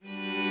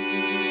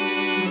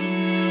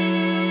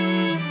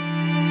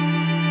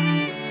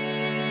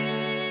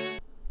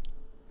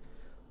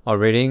A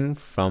reading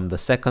from the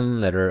second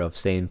letter of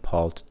St.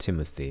 Paul to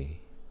Timothy.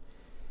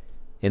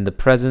 In the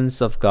presence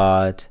of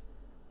God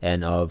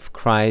and of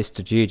Christ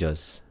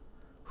Jesus,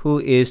 who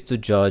is to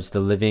judge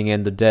the living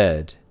and the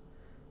dead,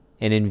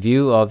 and in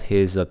view of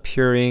his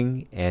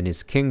appearing and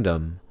his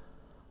kingdom,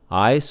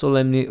 I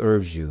solemnly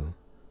urge you,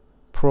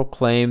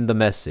 proclaim the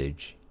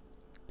message,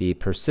 be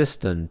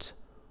persistent,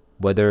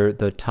 whether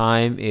the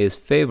time is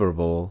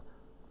favorable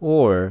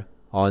or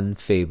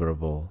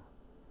unfavorable.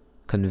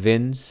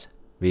 Convince,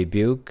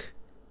 rebuke,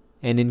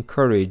 and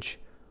encourage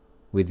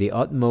with the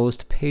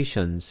utmost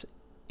patience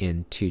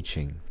in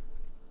teaching.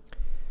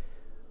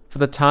 For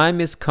the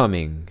time is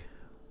coming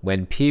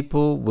when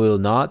people will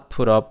not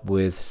put up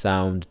with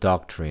sound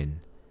doctrine,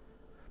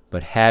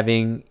 but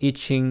having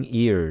itching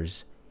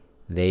ears,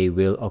 they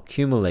will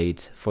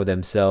accumulate for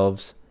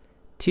themselves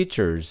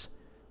teachers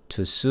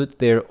to suit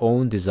their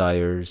own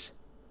desires,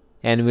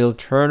 and will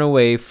turn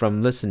away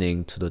from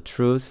listening to the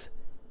truth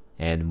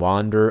and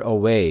wander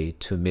away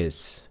to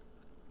myths.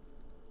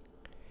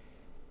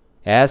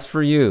 As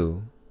for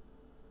you,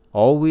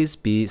 always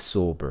be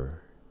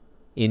sober,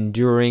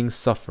 enduring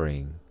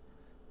suffering,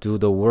 do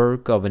the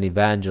work of an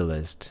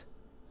evangelist,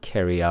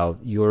 carry out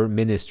your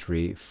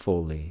ministry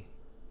fully.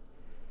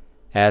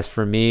 As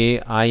for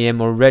me, I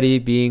am already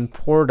being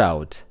poured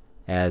out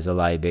as a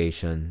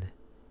libation,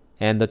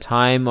 and the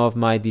time of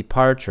my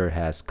departure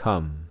has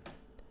come.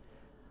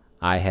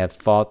 I have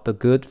fought the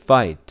good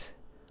fight,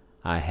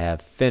 I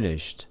have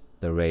finished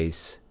the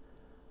race,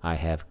 I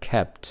have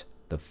kept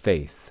the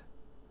faith.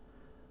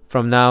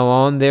 From now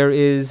on there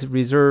is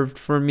reserved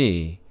for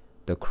me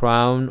the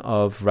crown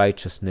of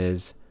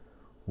righteousness,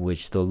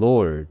 which the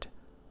Lord,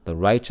 the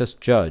righteous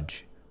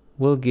judge,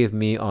 will give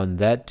me on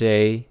that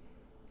day,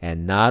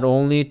 and not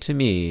only to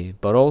me,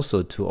 but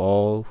also to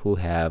all who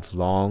have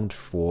longed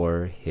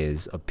for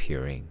his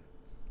appearing.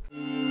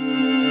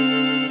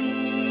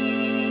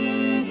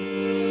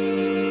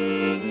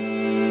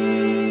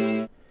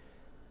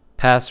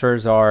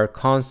 Pastors are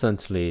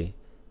constantly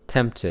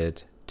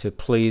tempted to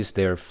please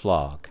their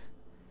flock.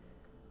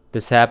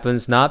 This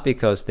happens not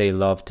because they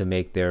love to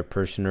make their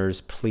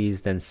parishioners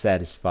pleased and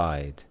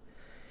satisfied.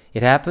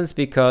 It happens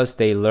because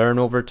they learn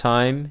over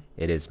time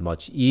it is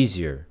much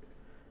easier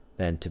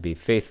than to be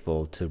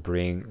faithful to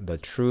bring the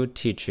true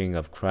teaching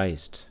of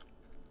Christ.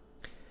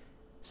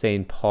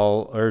 St.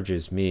 Paul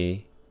urges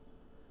me,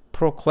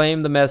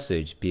 proclaim the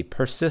message, be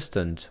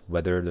persistent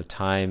whether the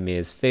time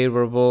is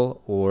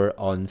favorable or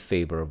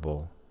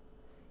unfavorable.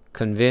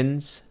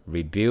 Convince,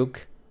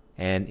 rebuke,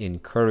 and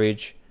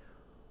encourage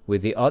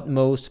with the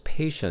utmost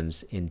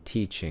patience in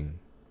teaching.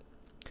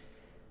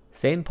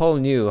 St. Paul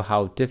knew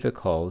how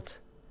difficult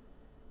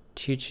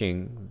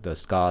teaching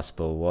the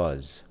gospel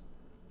was,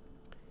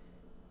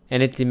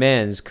 and it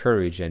demands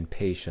courage and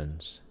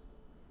patience.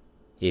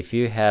 If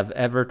you have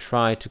ever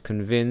tried to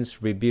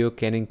convince,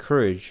 rebuke, and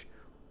encourage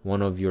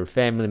one of your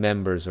family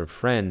members or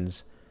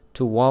friends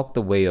to walk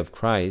the way of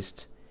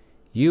Christ,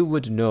 you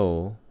would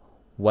know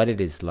what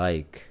it is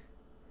like.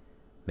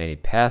 Many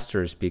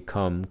pastors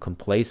become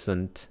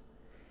complacent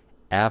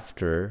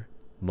after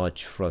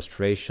much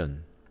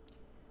frustration.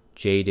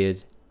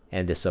 Jaded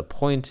and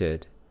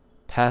disappointed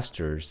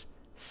pastors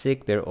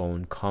seek their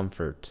own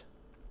comfort.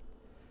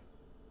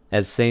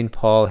 As St.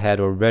 Paul had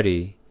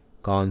already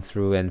gone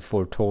through and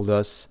foretold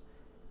us,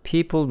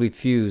 people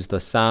refuse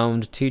the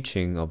sound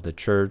teaching of the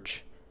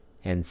church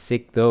and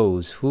seek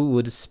those who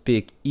would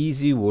speak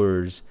easy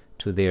words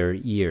to their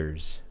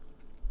ears.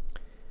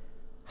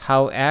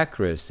 How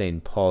accurate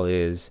St. Paul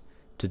is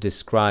to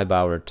describe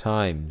our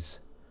times.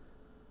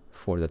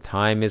 For the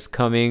time is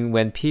coming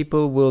when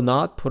people will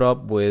not put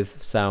up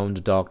with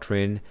sound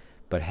doctrine,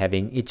 but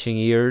having itching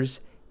ears,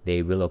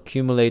 they will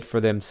accumulate for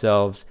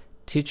themselves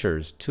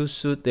teachers to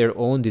suit their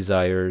own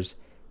desires,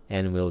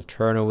 and will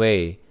turn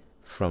away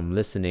from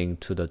listening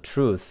to the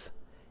truth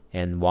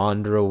and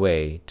wander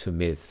away to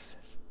myth.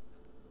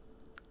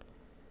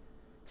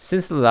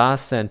 Since the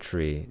last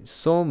century,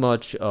 so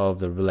much of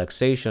the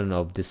relaxation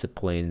of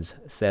disciplines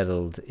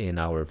settled in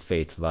our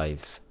faith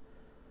life.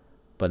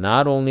 But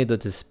not only the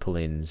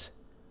disciplines,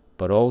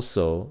 but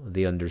also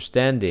the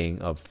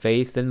understanding of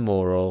faith and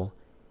moral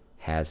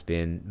has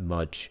been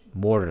much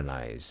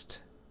modernized.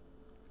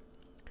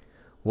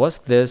 Was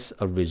this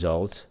a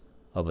result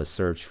of a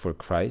search for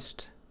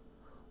Christ?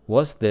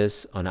 Was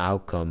this an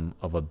outcome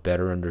of a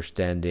better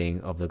understanding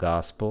of the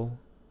gospel?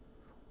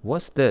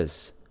 Was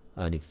this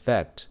an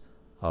effect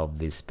of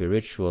the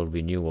spiritual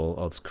renewal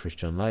of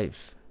Christian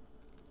life?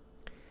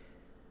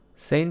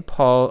 St.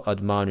 Paul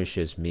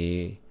admonishes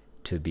me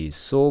to be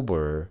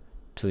sober,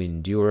 to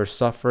endure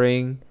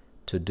suffering,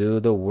 to do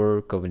the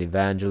work of an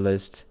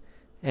evangelist,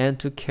 and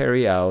to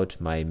carry out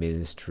my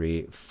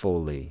ministry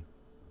fully.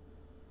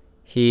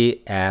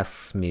 He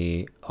asks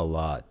me a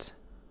lot.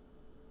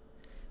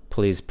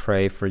 Please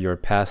pray for your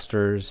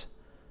pastors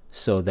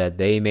so that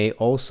they may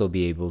also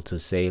be able to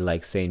say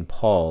like St.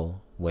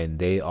 Paul when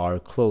they are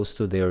close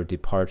to their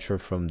departure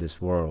from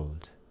this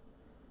world.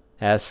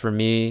 As for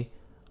me,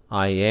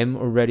 I am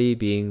already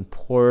being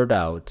poured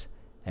out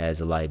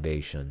as a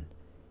libation,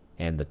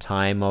 and the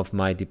time of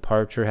my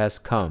departure has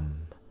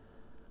come.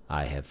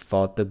 I have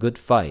fought the good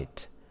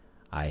fight.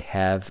 I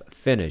have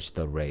finished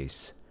the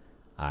race.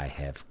 I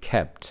have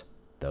kept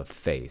the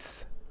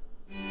faith.